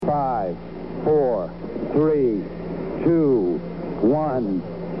5, 4, 3, 2,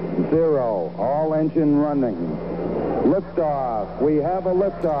 1, 0. All engine running. Liftoff. We have a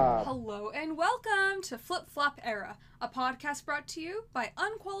liftoff. Hello and welcome to Flip Flop Era, a podcast brought to you by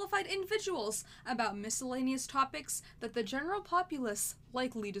unqualified individuals about miscellaneous topics that the general populace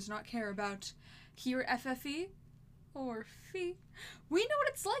likely does not care about. Here at FFE, or FE, we know what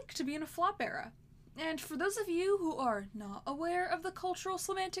it's like to be in a flop era. And for those of you who are not aware of the cultural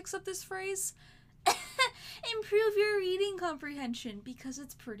semantics of this phrase, improve your reading comprehension because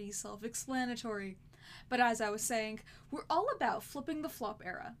it's pretty self-explanatory. But as I was saying, we're all about flipping the flop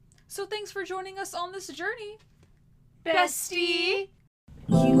era. So thanks for joining us on this journey, bestie!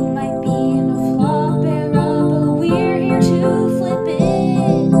 You might be in a flop era, but we're here to flip it.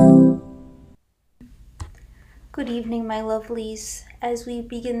 Good evening, my lovelies. As we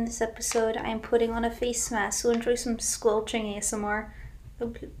begin this episode, I'm putting on a face mask, so enjoy some squelching ASMR.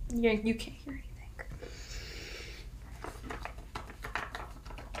 Okay. Yeah, you can't hear anything.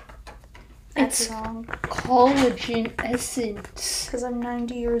 That's It's wrong. collagen essence. Because I'm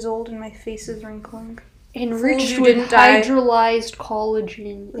 90 years old and my face is wrinkling. Enriched you with didn't die. hydrolyzed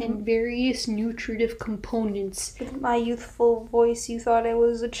collagen and various nutritive components. With my youthful voice, you thought I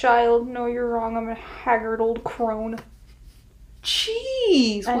was a child. No, you're wrong. I'm a haggard old crone.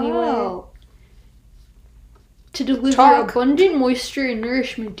 Jeez, Anyway. wow. To deliver Talk. abundant moisture and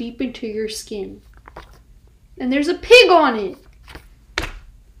nourishment deep into your skin. And there's a pig on it.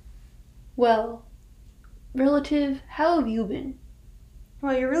 Well, relative, how have you been?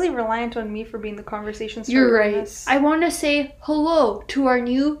 Well, you're really reliant on me for being the conversation starter. You're in right. this. I want to say hello to our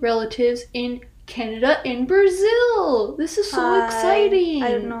new relatives in Canada and Brazil. This is so Hi. exciting.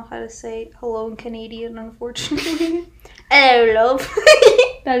 I don't know how to say hello in Canadian, unfortunately. Hello, love.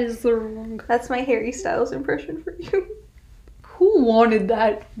 That is the wrong. That's my Harry Styles impression for you. Who wanted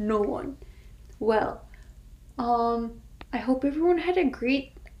that? No one. Well, I hope everyone had a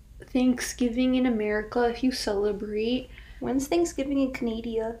great Thanksgiving in America if you celebrate. When's Thanksgiving in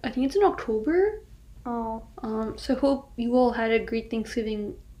Canada? I think it's in October. Oh, So I hope you all had a great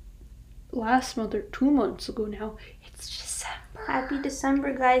Thanksgiving last month or 2 months ago now. It's December. happy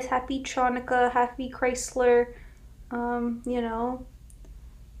December, guys. Happy Chanukah. Happy Chrysler. You know.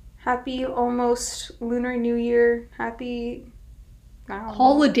 Happy almost Lunar New Year. Happy. I don't know.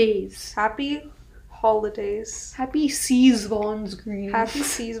 Holidays. Happy holidays. Happy Seasvon's greetings. Happy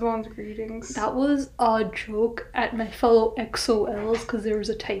Season's greetings. That was a joke at my fellow XOLs because there was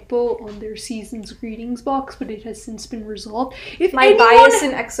a typo on their season's greetings box, but it has since been resolved. If My anyone... bias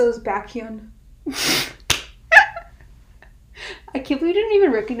in EXO's Baekhyun. I can't believe you didn't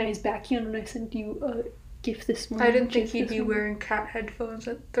even recognize Baekhyun when I sent you a gift this morning. I didn't think Gift he'd this be morning. wearing cat headphones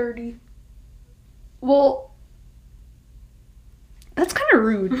at 30. Well, that's kind of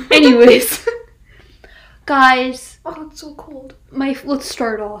rude. Anyways, guys, Oh, it's so cold. let's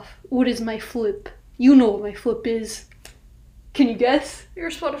start off. What is my flip? You know what my flip is. Can you guess? You're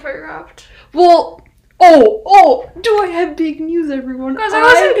Spotify Wrapped. Well, do I have big news, everyone? Guys, I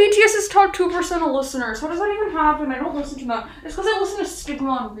listen to BTS's top 2% of listeners. How does that even happen? I don't listen to that. It's because I listen to Stigma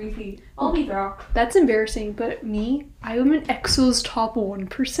on repeat. I'll be back. That's embarrassing, but me, I am in EXO's top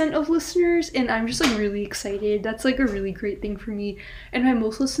 1% of listeners, and I'm just like really excited. That's like a really great thing for me. And my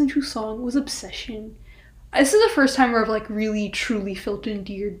most listened to song was Obsession. This is the first time where I've like really truly felt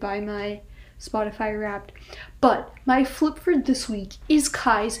endeared by my Spotify Wrapped. But my flip for this week is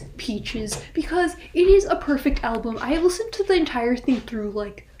Kai's Peaches because it is a perfect album. I have listened to the entire thing through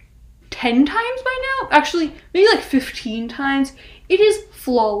like 10 times by now. Actually, maybe like 15 times. It is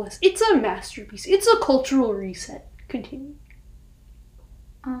flawless. It's a masterpiece. It's a cultural reset. Continue.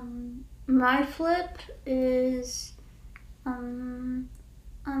 My flip is,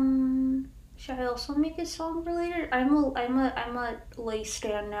 should I also make it song related? I'm a Lay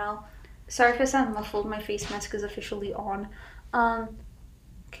stan now. Sorry if I sound muffled, my face mask is officially on.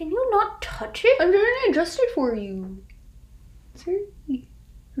 Can you not touch it? I'm trying to adjust it for you. Seriously.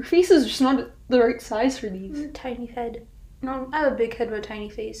 Your face is just not the right size for these. A tiny head. No, I have a big head but a tiny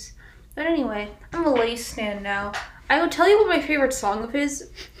face. But anyway, I'm a Lay stan now. I will tell you what my favorite song of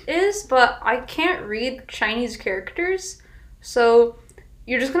his is, but I can't read Chinese characters, so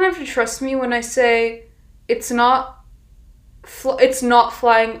you're just gonna have to trust me when I say it's not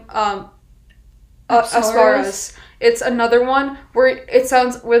flying as far as. It's another one where it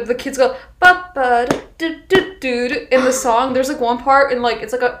sounds where the kids go ba ba do do do in the song. There's like one part and like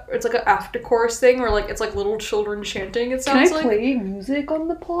it's like an after chorus thing where like it's like little children chanting. It sounds Can I like. play music on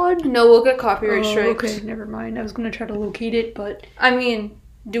the pod? No, we'll get copyright Oh, striked. okay, never mind. I was gonna try to locate it, but I mean,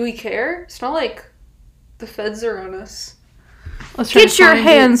 do we care? It's not like the feds are on us. Let's try Get to your find it.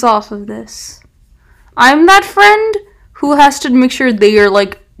 hands off of this. I'm that friend who has to make sure they are,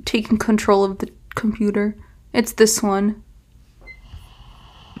 like, taking control of the computer. It's this one.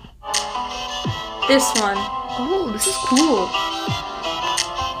 This one. Oh, this is cool.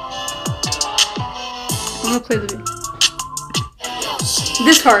 I'm gonna play the video.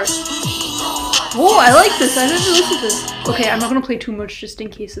 This part. Oh, I like this. I didn't listen to this. Okay, I'm not gonna play too much just in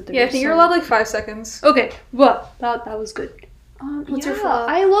case that there's Yeah, I think you're allowed, like, 5 seconds. Okay, well, that was good. What's your yeah, flop?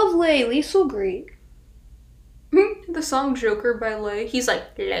 I love Lay. Lay's so great. The song Joker by Lay. He's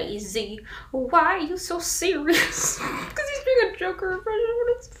like, lazy. Why are you so serious? Because he's being a Joker impression,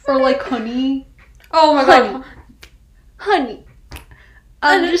 but it's Or like Honey. Oh my god. Honey.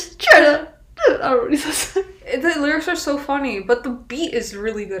 I'm just trying to... I don't know what he says. The lyrics are so funny, but the beat is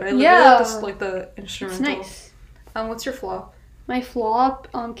really good. I really Yeah. like this, like the It's instrumental. nice. What's your flop? My flop,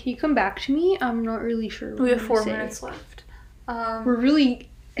 can you come back to me? I'm not really sure. We have what 4 to say. minutes left. We're really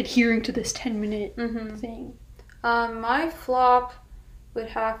adhering to this 10-minute Mhm. thing. My flop would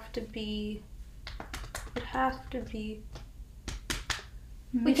have to be.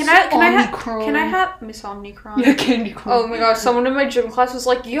 Wait, can I have Miss Omnicron? Yeah, Candy Corn. Oh my gosh, someone in my gym class was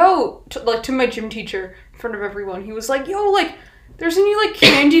like, yo, to my gym teacher in front of everyone. He was like, yo, like, there's a new, like,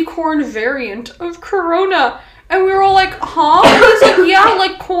 candy corn variant of Corona. And we were all like, huh? And he was like, yeah,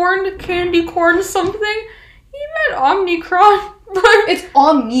 like, candy corn something. He meant Omnicron. But It's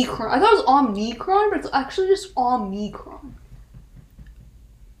Omnicron. I thought it was Omnicron, but it's actually just Omnicron.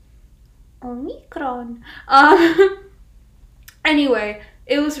 Omicron. Anyway,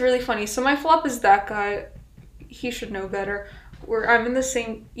 it was really funny. So my flop is that guy. He should know better. I'm in the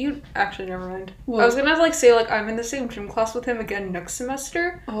same. You actually never mind. What? I was gonna like say like I'm in the same gym class with him again next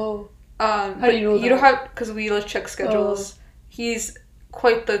semester. Oh. How do you know You don't that? have because we like check schedules. He's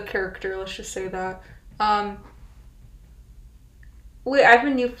quite the character. Let's just say that. Wait, I have a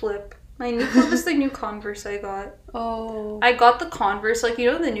new flip. My new flip is the new Converse I got. Oh. I got the Converse, like,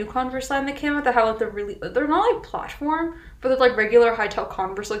 you know the new Converse line that came out that have, like, they're not, like, platform, but they're, like, regular high-top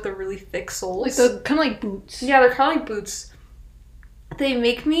Converse, like, the really thick soles. Like the kind of like boots. Yeah, they're kind of like boots. They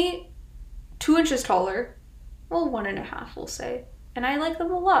make me 2 inches taller. Well, 1.5, we'll say. And I like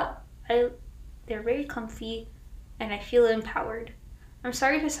them a lot. They're very comfy, and I feel empowered. I'm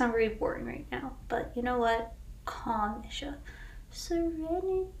sorry to sound very boring right now, but you know what? Calm, Isha.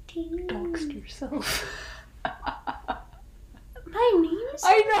 Serenity. Doxed yourself. My name is...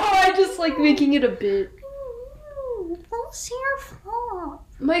 I know, I just like making it a bit. What's your flop?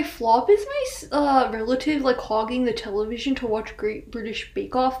 My flop is my relative like hogging the television to watch Great British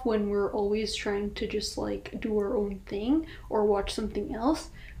Bake Off when we're always trying to just like do our own thing or watch something else.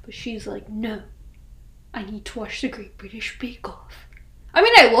 But she's like, no, I need to watch the Great British Bake Off. I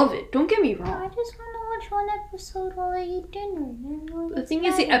mean, I love it. Don't get me I wrong. just want to watch one episode while I eat dinner. The thing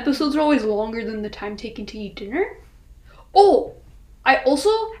is, the episodes are always longer than the time taken to eat dinner. Oh, I also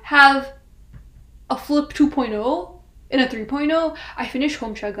have a Flip 2.0 and a 3.0. I finished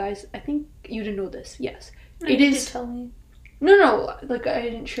Home Chat, guys. I think you didn't know this. Yes. It is. Tell me. No, like I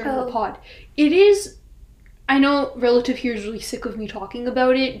didn't share on the pod. It is. I know relative here is really sick of me talking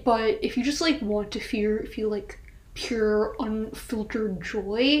about it, but if you just like want to feel like pure, unfiltered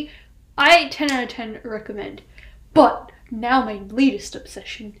joy, I 10 out of 10 recommend. But now my latest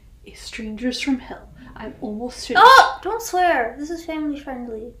obsession is Strangers from Hell. I'm almost finished. Oh! Don't swear. This is family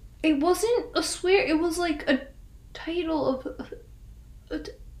friendly. It wasn't a swear. It was like a title of.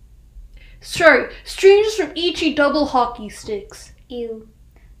 Sorry, Strangers from Ichi Double Hockey Sticks. Ew.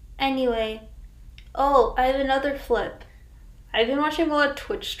 Anyway. Oh, I have another flip. I've been watching a lot of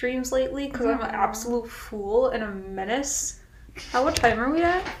Twitch streams lately because I'm an absolute fool and a menace. What time are we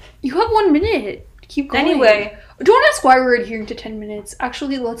at? You have 1 minute. Keep going. Anyway. Don't ask why we're adhering to 10 minutes.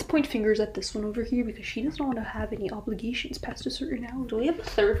 Actually, let's point fingers at this one over here because she doesn't want to have any obligations past a certain hour. Do we have a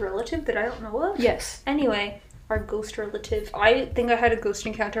third relative that I don't know of? Yes. Anyway, our ghost relative. I think I had a ghost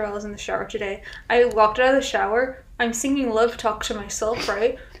encounter while I was in the shower today. I walked out of the shower. I'm singing Love Talk to myself,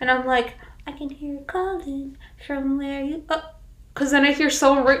 right? And I'm like, I can hear you calling from where you... Because then I hear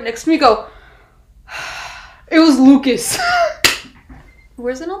someone right next to me go... It was Lucas.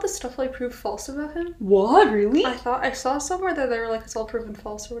 Wasn't all the stuff I proved false about him? What? Really? I thought I saw somewhere that they were like, it's all proven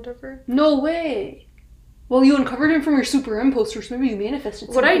false or whatever. No way. Well, you uncovered him from your Super M posters. Maybe you manifested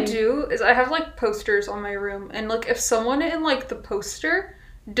something. What I do is I have like posters on my room, and like if someone in like the poster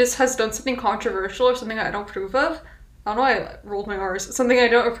just has done something controversial or something I don't approve of, I don't know why I rolled my R's, something I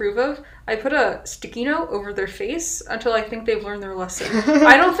don't approve of, I put a sticky note over their face until I think they've learned their lesson.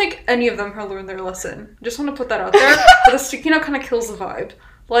 I don't think any of them have learned their lesson. Just want to put that out there. But the sticky note kind of kills the vibe.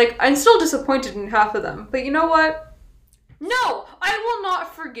 Like, I'm still disappointed in half of them. But you know what? No, I will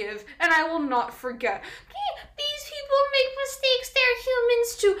not forgive, and I will not forget. These people make mistakes, they're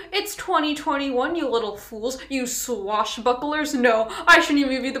humans too. It's 2021, you little fools, you swashbucklers. No, I shouldn't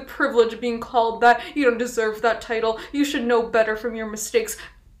even give you the privilege of being called that. You don't deserve that title. You should know better from your mistakes.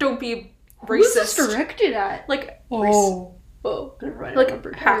 Don't be racist. Who's this directed at? Like, Oh,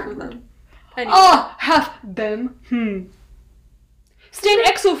 like half of them. Anyway. Oh, half them. Stan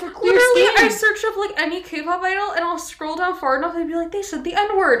EXO for clear Literally, skin. I search up like any K-pop idol and I'll scroll down far enough and be like, they said the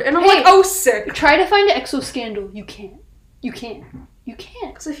N-word. And I'm Hey. like, oh, sick. Try to find an EXO scandal. You can't. You can't. You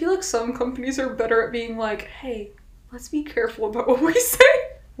can't. Because I feel like some companies are better at being like, hey, let's be careful about what we say.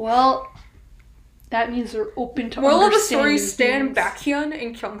 Well, that means they're open to Moral of the story, understanding Stan things. Baekhyun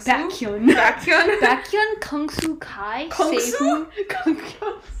and Kyungsu. Baekhyun. Baekhyun. Baekhyun, Kungsu Kai, Kungsu? Sehun,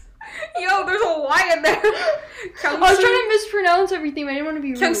 Kungsu. Yo, there's a Y in there. I was trying to mispronounce everything, but I didn't want to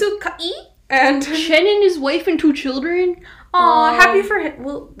be rude. Kyungsu Kai and Chen and his wife and 2 children. Aw, happy for him.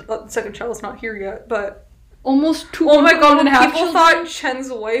 Well, the second child's not here yet, but Almost 2 oh my god, and a half people children. thought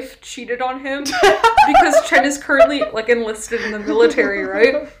Chen's wife cheated on him because Chen is currently like enlisted in the military,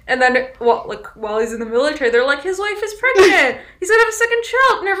 right? And then while he's in the military, they're like, his wife is pregnant. He's gonna have a second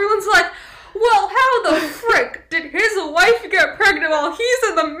child, and everyone's like, well, how the frick did his wife get pregnant while he's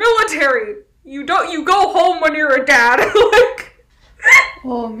in the military? You go home when you're a dad. Like,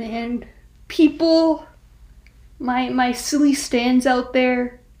 Oh man, people, my silly stands out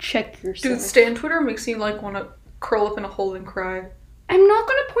there, check yourself. dude, Stan Twitter makes me like want to curl up in a hole and cry. I'm not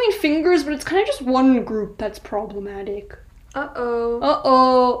gonna point fingers, but it's kind of just one group that's problematic. Uh-oh.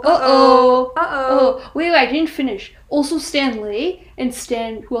 Uh-oh, Uh-oh. uh-oh, Uh-oh. oh. Wait, I didn't finish. Also Stan Lei and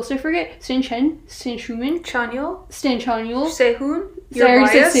Stan, who else did I forget? Stan Chen, Stan Schumann, Chanyeol? Stan Chanyeol. Sehun? I Your already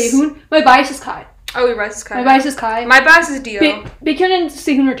said bias? Sehun. My bias is Kai. Oh, your bias is Kai. My bias is Kai. My bias is Dio. Baekhyun and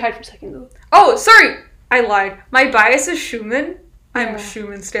Sehun are tied for second though. Oh, sorry. I lied. My bias is Schumann. I'm Yeah. a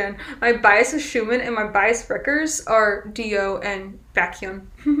Schumann stan. My bias is Schumann, and my bias wreckers are Dio and Baekhyun.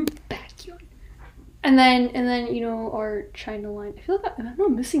 Baekhyun. And then you know our China line. I feel like I'm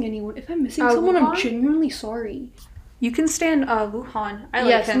not missing anyone. If I'm missing someone, I'm Luhan? genuinely sorry. You can stand Luhan. I like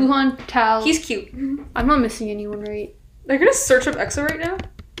Yes, him. Luhan, Tao. He's cute. I'm not missing anyone, right? They're gonna search up EXO right now?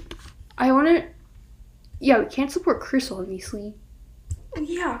 I want to. Yeah, we can't support Chris, obviously.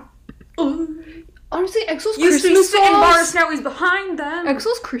 Yeah. Honestly, EXO's Used to be Christmas spitting bars, songs. now he's behind them.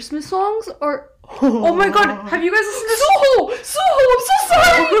 EXO's Christmas songs are. Oh my god, have you guys listened to Soho, I'm so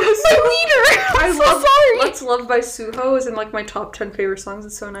sorry. My leader. I'm so sorry. Let's Love by Suho is in like my top 10 favorite songs.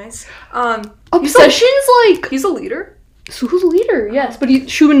 It's so nice. Obsession's like He's a leader. Suho's leader, yes, but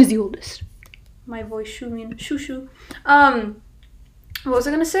Schumann is the oldest. My voice, Shumin, Shushu. What was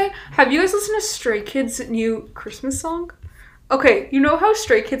I gonna say? Have you guys listened to Stray Kids' new Christmas song? Okay, you know how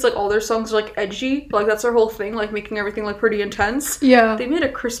Stray Kids, like, all their songs are, like, edgy? Like, that's their whole thing, like, making everything, like, pretty intense? Yeah. They made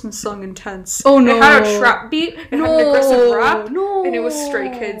a Christmas song intense. Oh, no. It had a trap beat, it had an aggressive rap, No. and it was Stray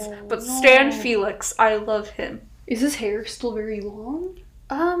Kids. But Stan Felix, I love him. Is his hair still very long?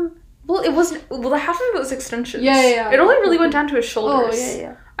 Well, it wasn't, well, half of it was extensions. Yeah. It only really went down to his shoulders. Oh,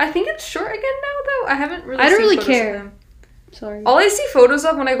 yeah. I think it's short again now, though. I haven't really I don't seen really photos of care. him. Sorry. All I see photos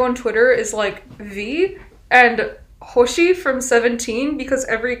of when I go on Twitter is like V and Hoshi from 17 because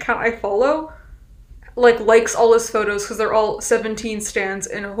every account I follow like likes all his photos because they're all 17 stans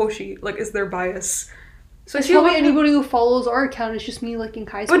and Hoshi like is their bias. So I It's feel probably like anybody who follows our account is just me liking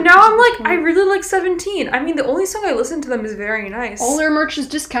Kai's. but pictures now at I'm this like I point. really like 17. I mean the only song I listen to them is Very Nice. All their merch is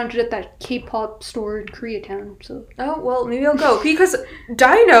discounted at that K-pop store in Koreatown, so. Oh well maybe I'll go because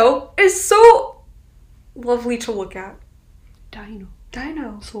Dino is so lovely to look at.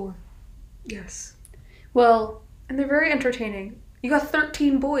 Dino. Sore. Yes. Well, And they're very entertaining. You got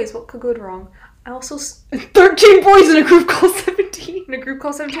 13 boys. What could go wrong? I also 13 boys in a group called 17. in a group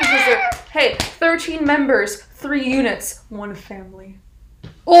called 17 because they're, hey, 13 members, 3 units, 1 family.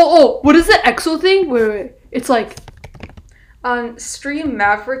 Oh, what is the EXO thing? Wait. It's like, Stream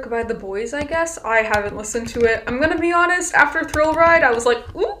Maverick by The Boys, I guess. I haven't listened to it. I'm gonna be honest, after Thrill Ride, I was like,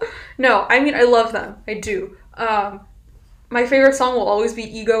 ooh. No, I mean, I love them. I do. My favorite song will always be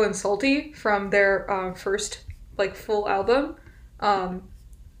Ego and Salty from their first, like, full album.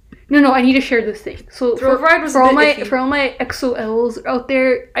 no, I need to share this thing. So Thrill Ride was for a all bit my iffy. for all my EXO-Ls out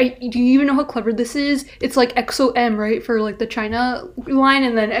there, do you even know how clever this is? It's like EXO-M, right, for like the China line,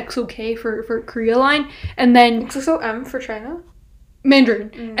 and then EXO-K for Korea line, and then XOM for China?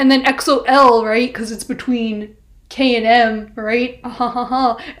 Mandarin, and then EXO-L, right, because it's between K and M, right?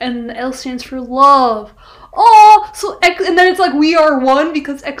 And the L stands for love. Oh, so and then it's like we are one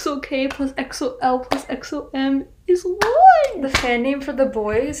because EXO-K plus EXO-L plus EXO-M is one. The fan name for The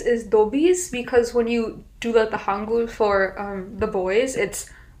Boys is Dobies because when you do like the Hangul for the boys, it's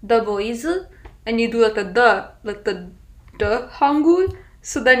the boys, and you do like the Hangul,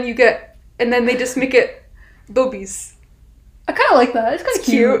 so then you get, and then they just make it dobis. I kind of like that. It's kind of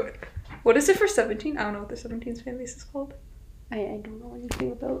cute. What is it for 17? I don't know what the 17's fan base is called. I don't know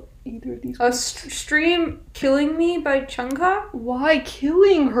anything about either of these. Stream Killing Me by Chungha? Why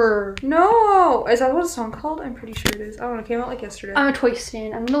killing her? No! Is that what it's song called? I'm pretty sure it is. I don't know, it came out like yesterday. I'm a Twice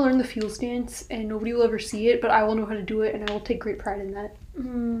stan. I'm gonna learn the Fuels dance, and nobody will ever see it, but I will know how to do it, and I will take great pride in that.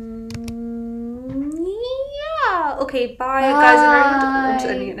 Yeah. Okay, bye guys. I'm just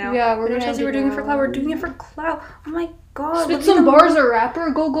ending it now. Yeah, we're gonna Chelsea, we're doing it for clout. We're doing it for clout. Oh my god. Spit some bars, a rapper.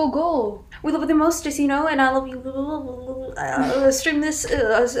 Go, go, go. We love you the most, you know, and I love you. Stream this.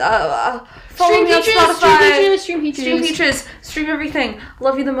 Follow me on Spotify. Stream Peaches. Stream everything.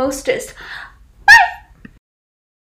 Love you the mostest.